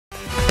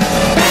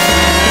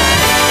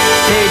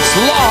us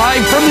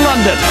live from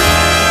London,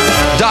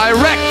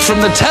 direct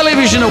from the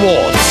Television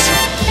Awards,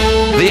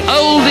 the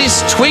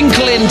oldest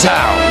twinkle in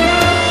town,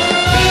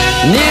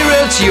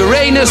 nearer to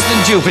Uranus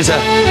than Jupiter.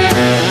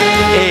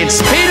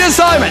 It's Peter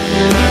Simon.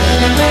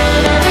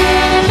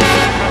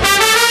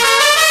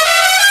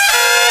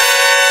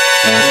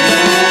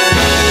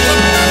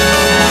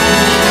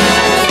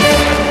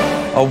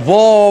 A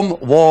warm,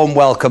 warm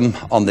welcome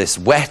on this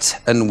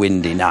wet and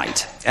windy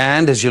night.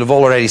 And as you'll have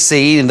already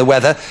seen in the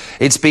weather,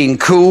 it's been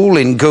cool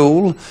in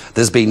Goole,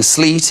 there's been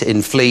sleet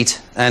in Fleet,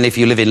 and if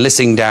you live in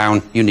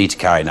Lissingdown, you need to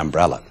carry an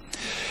umbrella.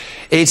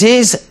 It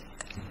is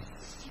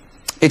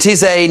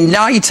a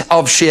night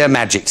of sheer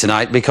magic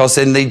tonight, because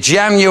in the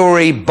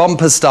January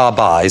bumper star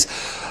buys,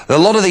 a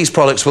lot of these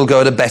products will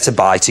go at a better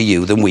buy to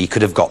you than we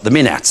could have got them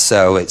in at.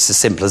 So it's as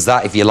simple as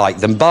that. If you like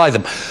them, buy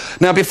them.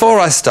 Now, before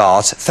I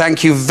start,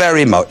 thank you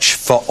very much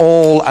for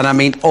all, and I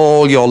mean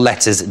all, your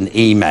letters and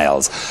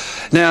emails.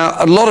 Now,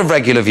 a lot of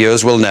regular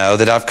viewers will know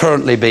that I've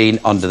currently been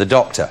under the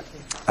doctor.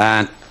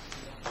 And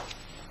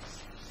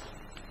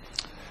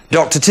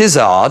Dr.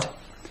 Tizard,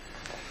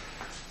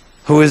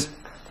 who has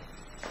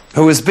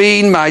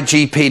been my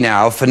GP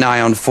now for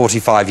nigh on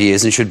 45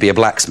 years and should be a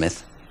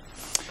blacksmith.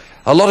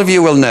 A lot of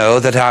you will know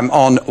that I'm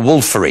on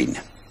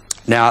warfarin.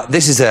 Now,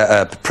 this is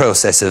a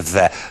process of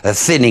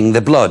thinning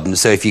the blood, and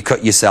so if you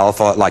cut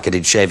yourself, or like I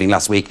did shaving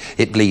last week,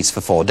 it bleeds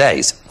for 4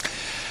 days.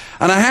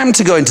 And I am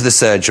to go into the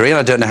surgery, and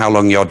I don't know how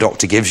long your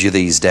doctor gives you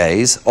these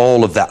days,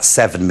 all of that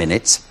 7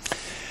 minutes.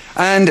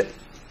 And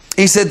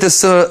he said,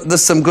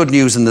 there's some good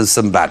news and there's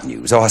some bad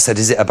news. Oh, I said,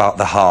 is it about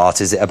the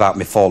heart? Is it about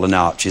my fallen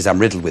arches? I'm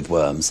riddled with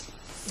worms.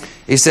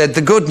 He said,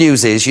 the good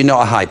news is you're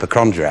not a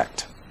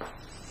hypochondriac.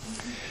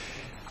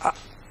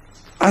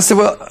 I said,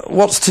 well,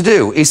 what's to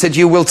do? He said,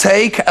 you will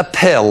take a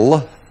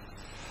pill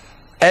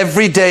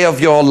every day of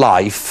your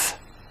life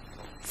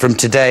from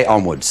today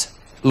onwards.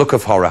 Look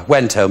of horror.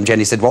 Went home.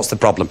 Jenny said, what's the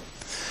problem?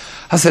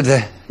 I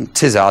said,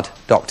 Tizard,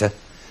 doctor,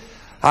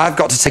 I've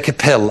got to take a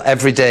pill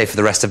every day for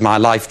the rest of my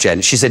life,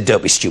 Jen. She said,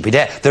 don't be stupid.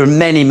 There are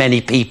many,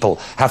 many people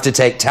have to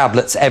take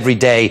tablets every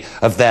day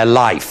of their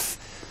life.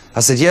 I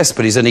said, yes,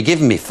 but he's only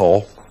given me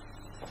 4.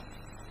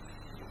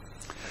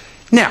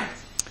 Now,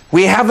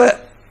 we have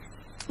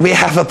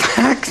a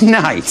packed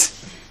night.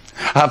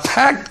 A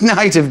packed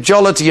night of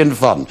jollity and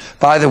fun.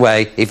 By the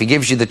way, if he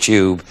gives you the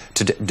tube,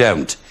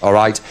 don't, all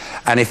right?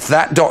 And if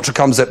that doctor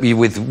comes at you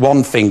with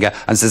one finger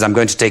and says, I'm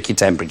going to take your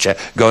temperature,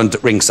 go and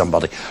ring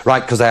somebody,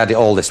 right? Because I had it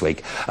all this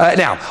week.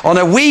 Now, on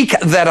a week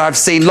that I've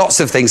seen lots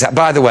of things,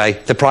 by the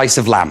way, the price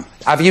of lamb.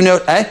 Have you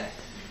noticed,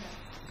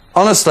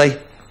 Honestly,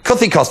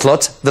 Cuthy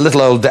Cutlet, the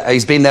little old,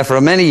 he's been there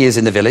for many years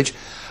in the village.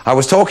 I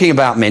was talking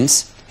about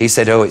mince. He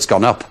said, oh, it's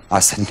gone up. I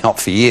said, not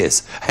for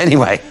years.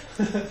 Anyway,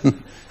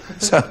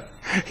 so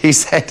he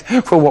said,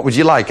 well, what would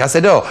you like? I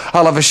said, oh,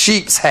 I'll have a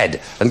sheep's head.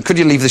 And could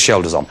you leave the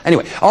shoulders on?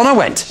 Anyway, on I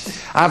went.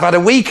 I've had a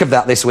week of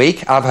that this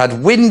week. I've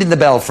had wind in the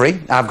belfry.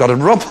 I've got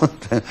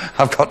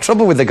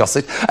trouble with the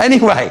gossip.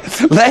 Anyway,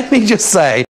 let me just say,